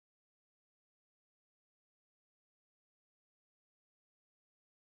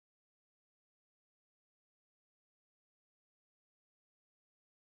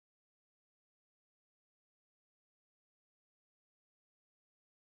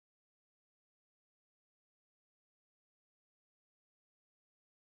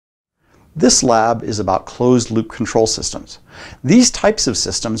This lab is about closed-loop control systems. These types of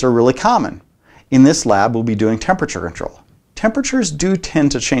systems are really common. In this lab, we'll be doing temperature control. Temperatures do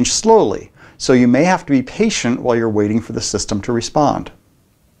tend to change slowly, so you may have to be patient while you're waiting for the system to respond.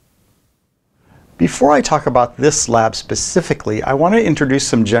 Before I talk about this lab specifically, I want to introduce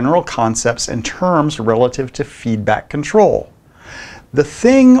some general concepts and terms relative to feedback control. The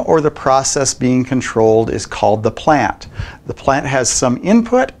thing or the process being controlled is called the plant. The plant has some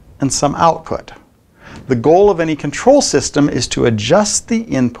input and some output. The goal of any control system is to adjust the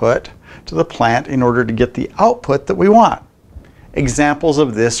input to the plant in order to get the output that we want. Examples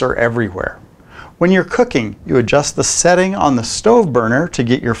of this are everywhere. When you're cooking, you adjust the setting on the stove burner to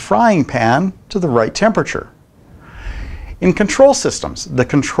get your frying pan to the right temperature. In control systems, the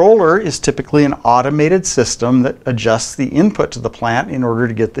controller is typically an automated system that adjusts the input to the plant in order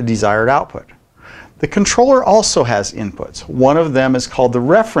to get the desired output. The controller also has inputs. One of them is called the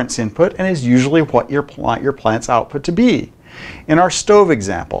reference input and is usually what you want your plant's output to be. In our stove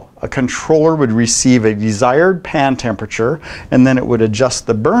example, a controller would receive a desired pan temperature and then it would adjust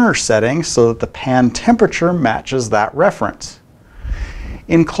the burner setting so that the pan temperature matches that reference.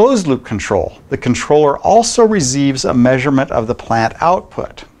 In closed loop control, the controller also receives a measurement of the plant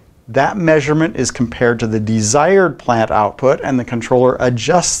output. That measurement is compared to the desired plant output and the controller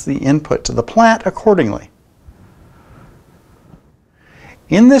adjusts the input to the plant accordingly.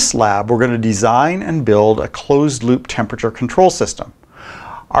 In this lab, we're going to design and build a closed-loop temperature control system.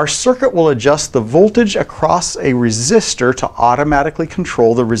 Our circuit will adjust the voltage across a resistor to automatically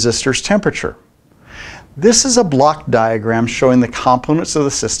control the resistor's temperature. This is a block diagram showing the components of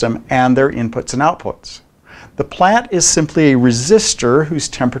the system and their inputs and outputs. The plant is simply a resistor whose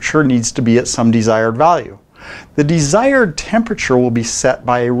temperature needs to be at some desired value. The desired temperature will be set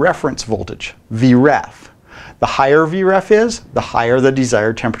by a reference voltage, Vref. The higher Vref is, the higher the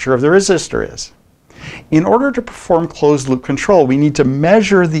desired temperature of the resistor is. In order to perform closed-loop control, we need to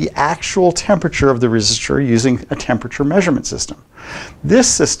measure the actual temperature of the resistor using a temperature measurement system. This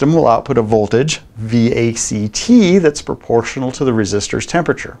system will output a voltage, VACT, that's proportional to the resistor's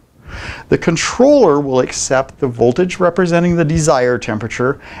temperature. The controller will accept the voltage representing the desired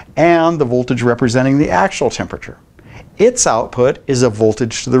temperature and the voltage representing the actual temperature. Its output is a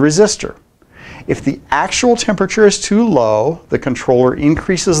voltage to the resistor. If the actual temperature is too low, the controller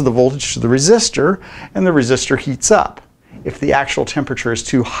increases the voltage to the resistor and the resistor heats up. If the actual temperature is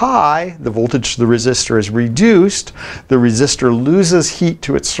too high, the voltage to the resistor is reduced, the resistor loses heat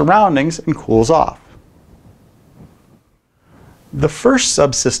to its surroundings and cools off. The first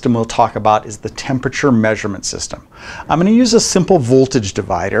subsystem we'll talk about is the temperature measurement system. I'm going to use a simple voltage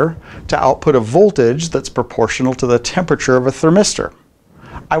divider to output a voltage that's proportional to the temperature of a thermistor.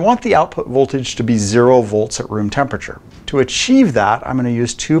 I want the output voltage to be 0 volts at room temperature. To achieve that, I'm going to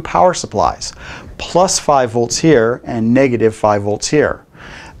use two power supplies, plus 5 volts here and negative 5 volts here.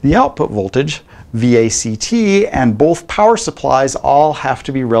 The output voltage, VACT, and both power supplies all have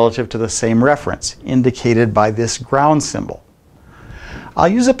to be relative to the same reference, indicated by this ground symbol. I'll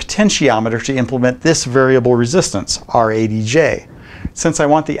use a potentiometer to implement this variable resistance, R80J. Since I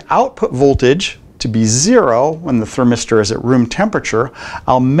want the output voltage to be 0 when the thermistor is at room temperature,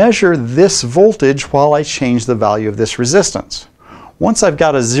 I'll measure this voltage while I change the value of this resistance. Once I've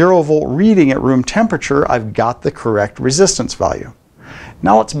got a 0 volt reading at room temperature, I've got the correct resistance value.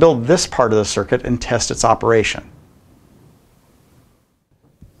 Now let's build this part of the circuit and test its operation.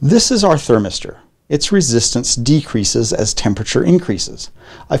 This is our thermistor. Its resistance decreases as temperature increases.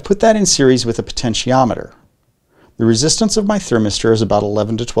 I've put that in series with a potentiometer. The resistance of my thermistor is about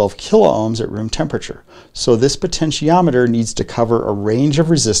 11 to 12 kiloohms at room temperature, so this potentiometer needs to cover a range of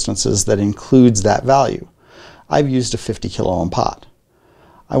resistances that includes that value. I've used a 50 kiloohm pot.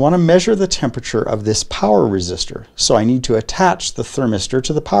 I want to measure the temperature of this power resistor, so I need to attach the thermistor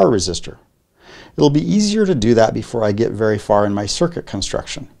to the power resistor. It'll be easier to do that before I get very far in my circuit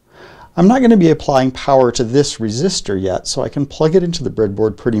construction. I'm not going to be applying power to this resistor yet, so I can plug it into the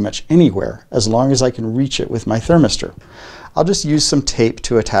breadboard pretty much anywhere, as long as I can reach it with my thermistor. I'll just use some tape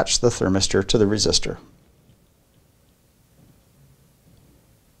to attach the thermistor to the resistor.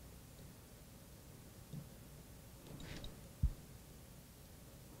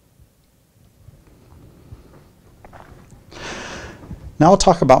 Now I'll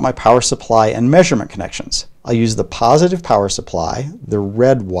talk about my power supply and measurement connections. I'll use the positive power supply, the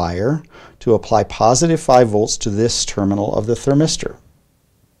red wire, to apply positive 5 volts to this terminal of the thermistor.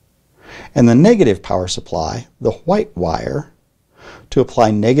 And the negative power supply, the white wire, to apply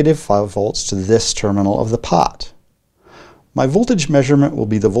negative 5 volts to this terminal of the pot. My voltage measurement will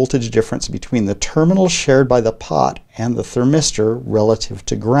be the voltage difference between the terminal shared by the pot and the thermistor relative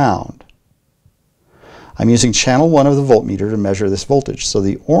to ground. I'm using channel 1 of the voltmeter to measure this voltage. So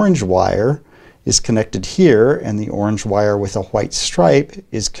the orange wire is connected here, and the orange wire with a white stripe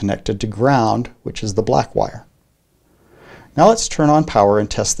is connected to ground, which is the black wire. Now let's turn on power and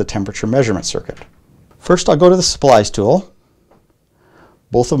test the temperature measurement circuit. First, I'll go to the supplies tool.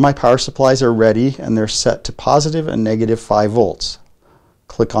 Both of my power supplies are ready, and they're set to positive and negative 5 volts.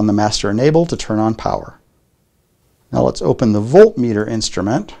 Click on the master enable to turn on power. Now let's open the voltmeter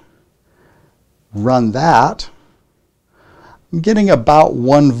instrument, run that. I'm getting about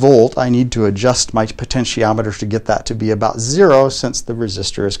 1 volt. I need to adjust my potentiometer to get that to be about 0 since the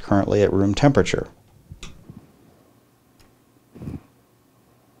resistor is currently at room temperature.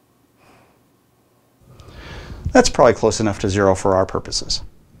 That's probably close enough to 0 for our purposes.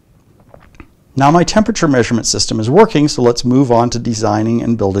 Now my temperature measurement system is working, so let's move on to designing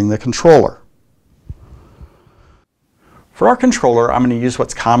and building the controller. For our controller, I'm going to use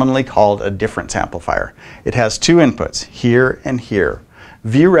what's commonly called a difference amplifier. It has 2 inputs, here and here.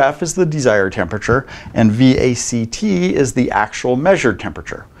 Vref is the desired temperature, and VACT is the actual measured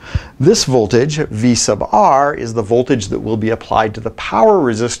temperature. This voltage, V sub R, is the voltage that will be applied to the power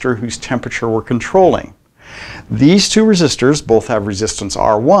resistor whose temperature we're controlling. These 2 resistors both have resistance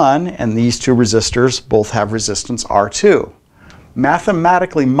R1, and these 2 resistors both have resistance R2.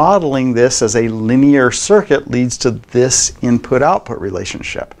 Mathematically modeling this as a linear circuit leads to this input-output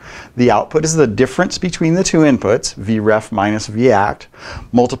relationship. The output is the difference between the 2 inputs, Vref minus Vact,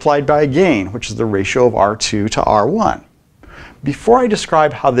 multiplied by a gain, which is the ratio of R2 to R1. Before I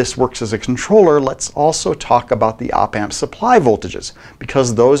describe how this works as a controller, let's also talk about the op-amp supply voltages,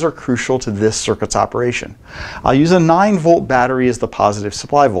 because those are crucial to this circuit's operation. I'll use a 9-volt battery as the positive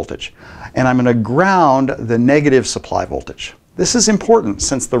supply voltage, and I'm going to ground the negative supply voltage. This is important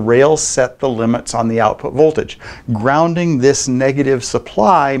since the rails set the limits on the output voltage. Grounding this negative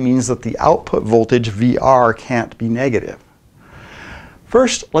supply means that the output voltage VR can't be negative.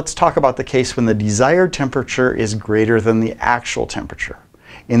 First, let's talk about the case when the desired temperature is greater than the actual temperature.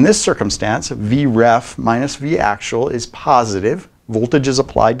 In this circumstance, Vref minus Vactual is positive, voltage is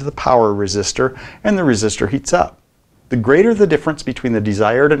applied to the power resistor, and the resistor heats up. The greater the difference between the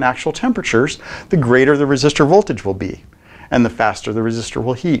desired and actual temperatures, the greater the resistor voltage will be, and the faster the resistor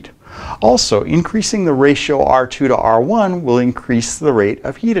will heat. Also, increasing the ratio R2 to R1 will increase the rate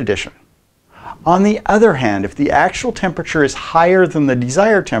of heat addition. On the other hand, if the actual temperature is higher than the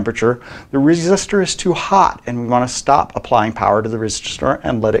desired temperature, the resistor is too hot and we want to stop applying power to the resistor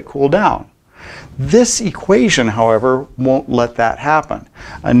and let it cool down. This equation, however, won't let that happen.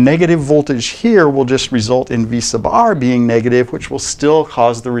 A negative voltage here will just result in V sub R being negative, which will still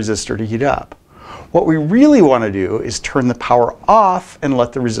cause the resistor to heat up. What we really want to do is turn the power off and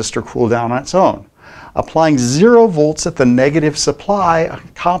let the resistor cool down on its own. Applying 0 volts at the negative supply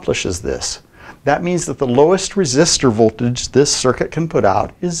accomplishes this. That means that the lowest resistor voltage this circuit can put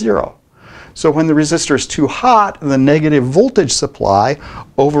out is 0. So when the resistor is too hot, the negative voltage supply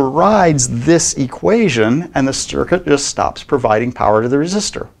overrides this equation and the circuit just stops providing power to the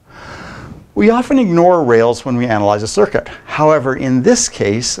resistor. We often ignore rails when we analyze a circuit. However, in this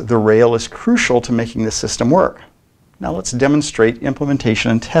case, the rail is crucial to making the system work. Now let's demonstrate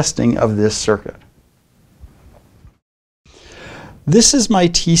implementation and testing of this circuit. This is my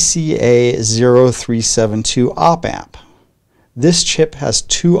TCA0372 op-amp. This chip has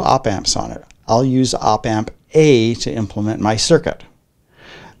 2 op-amps on it. I'll use op-amp A to implement my circuit.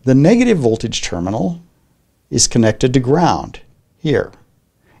 The negative voltage terminal is connected to ground, here,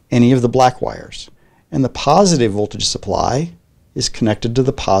 any of the black wires. And the positive voltage supply is connected to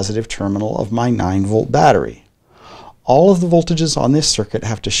the positive terminal of my 9-volt battery. All of the voltages on this circuit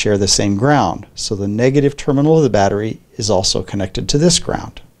have to share the same ground, so the negative terminal of the battery is also connected to this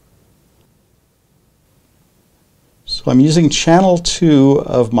ground. So I'm using channel 2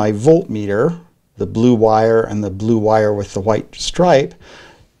 of my voltmeter, the blue wire and the blue wire with the white stripe,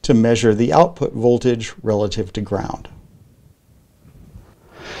 to measure the output voltage relative to ground.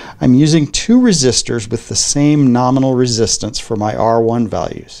 I'm using 2 resistors with the same nominal resistance for my R1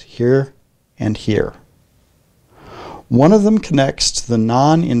 values, here and here. One of them connects to the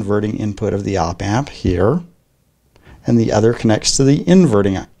non-inverting input of the op-amp here, and the other connects to the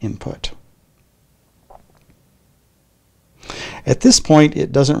inverting input. At this point,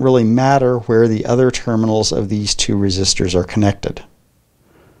 it doesn't really matter where the other terminals of these 2 resistors are connected.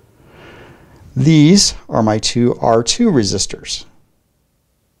 These are my 2 R2 resistors.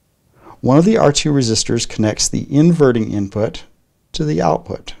 One of the R2 resistors connects the inverting input to the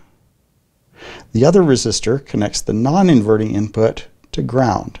output. The other resistor connects the non-inverting input to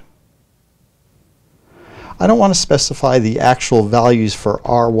ground. I don't want to specify the actual values for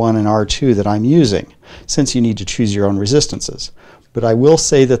R1 and R2 that I'm using. since you need to choose your own resistances. But I will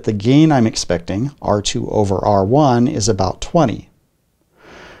say that the gain I'm expecting, R2 over R1, is about 20.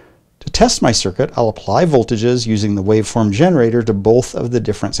 To test my circuit, I'll apply voltages using the waveform generator to both of the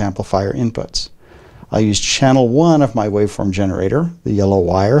difference amplifier inputs. I'll use channel 1 of my waveform generator, the yellow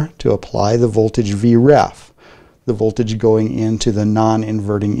wire, to apply the voltage Vref, the voltage going into the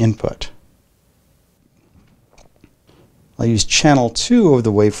non-inverting input. I'll use channel 2 of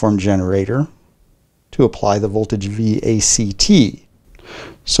the waveform generator to apply the voltage VACT.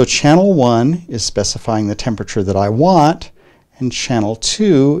 So channel 1 is specifying the temperature that I want, and channel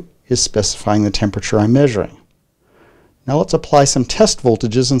 2 is specifying the temperature I'm measuring. Now let's apply some test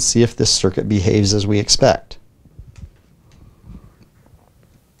voltages and see if this circuit behaves as we expect.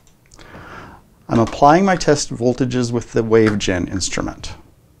 I'm applying my test voltages with the WaveGen instrument.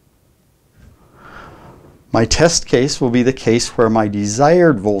 My test case will be the case where my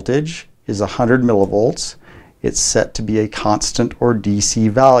desired voltage is 100 millivolts. It's set to be a constant or DC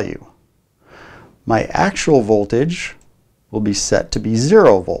value. My actual voltage will be set to be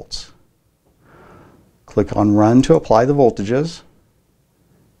 0 volts. Click on Run to apply the voltages.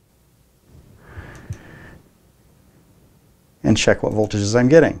 And check what voltages I'm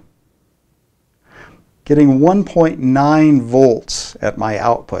getting. Getting 1.9 volts at my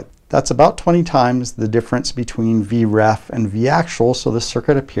output. That's about 20 times the difference between Vref and Vactual, so the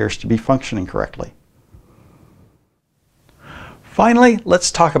circuit appears to be functioning correctly. Finally,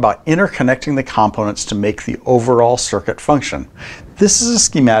 let's talk about interconnecting the components to make the overall circuit function. This is a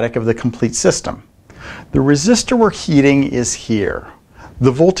schematic of the complete system. The resistor we're heating is here.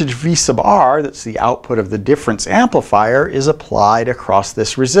 The voltage V sub R, that's the output of the difference amplifier, is applied across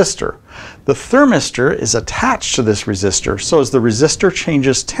this resistor. The thermistor is attached to this resistor, so as the resistor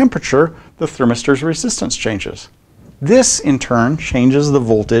changes temperature, the thermistor's resistance changes. This, in turn, changes the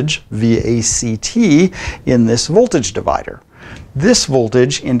voltage VACT in this voltage divider. This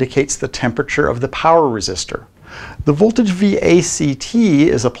voltage indicates the temperature of the power resistor. The voltage VACT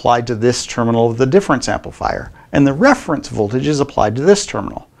is applied to this terminal of the difference amplifier, and the reference voltage is applied to this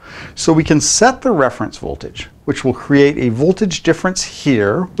terminal. So we can set the reference voltage, which will create a voltage difference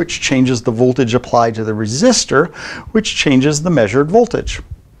here, which changes the voltage applied to the resistor, which changes the measured voltage.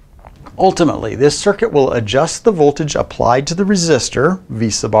 Ultimately, this circuit will adjust the voltage applied to the resistor, V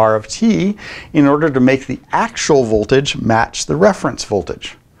sub R of t, in order to make the actual voltage match the reference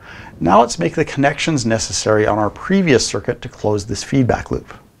voltage. Now let's make the connections necessary on our previous circuit to close this feedback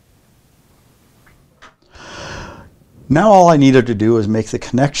loop. Now all I needed to do is make the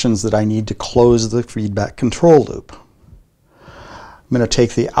connections that I need to close the feedback control loop. I'm going to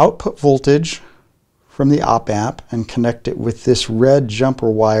take the output voltage from the op-amp and connect it with this red jumper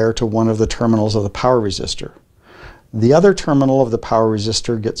wire to one of the terminals of the power resistor. The other terminal of the power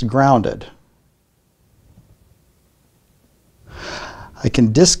resistor gets grounded. I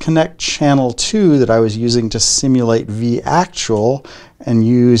can disconnect channel 2 that I was using to simulate Vactual and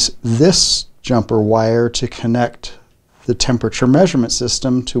use this jumper wire to connect the temperature measurement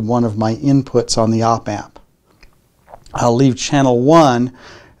system to one of my inputs on the op-amp. I'll leave channel 1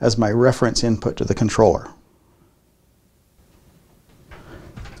 as my reference input to the controller.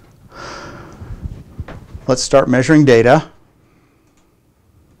 Let's start measuring data.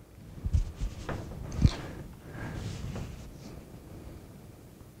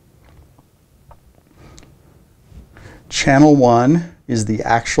 Channel 1 is the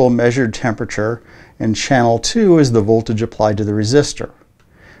actual measured temperature, and channel 2 is the voltage applied to the resistor.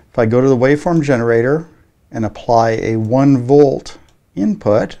 If I go to the waveform generator and apply a 1 volt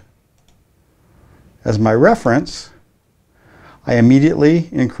input as my reference, I immediately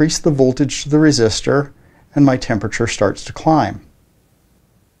increase the voltage to the resistor and my temperature starts to climb.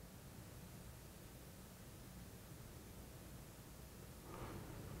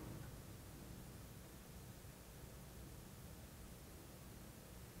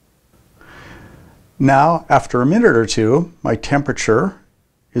 Now, after a minute or two, my temperature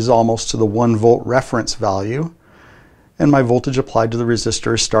is almost to the 1 volt reference value, and my voltage applied to the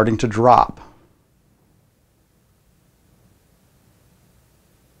resistor is starting to drop.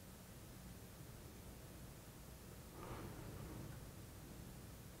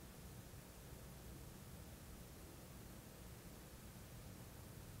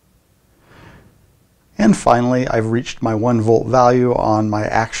 And finally, I've reached my 1 volt value on my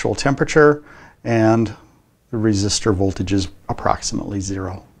actual temperature, and the resistor voltage is approximately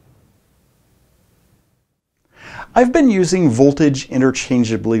 0. I've been using voltage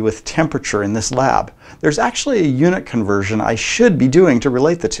interchangeably with temperature in this lab. There's actually a unit conversion I should be doing to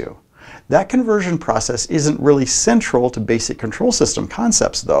relate the two. That conversion process isn't really central to basic control system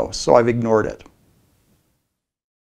concepts though, so I've ignored it.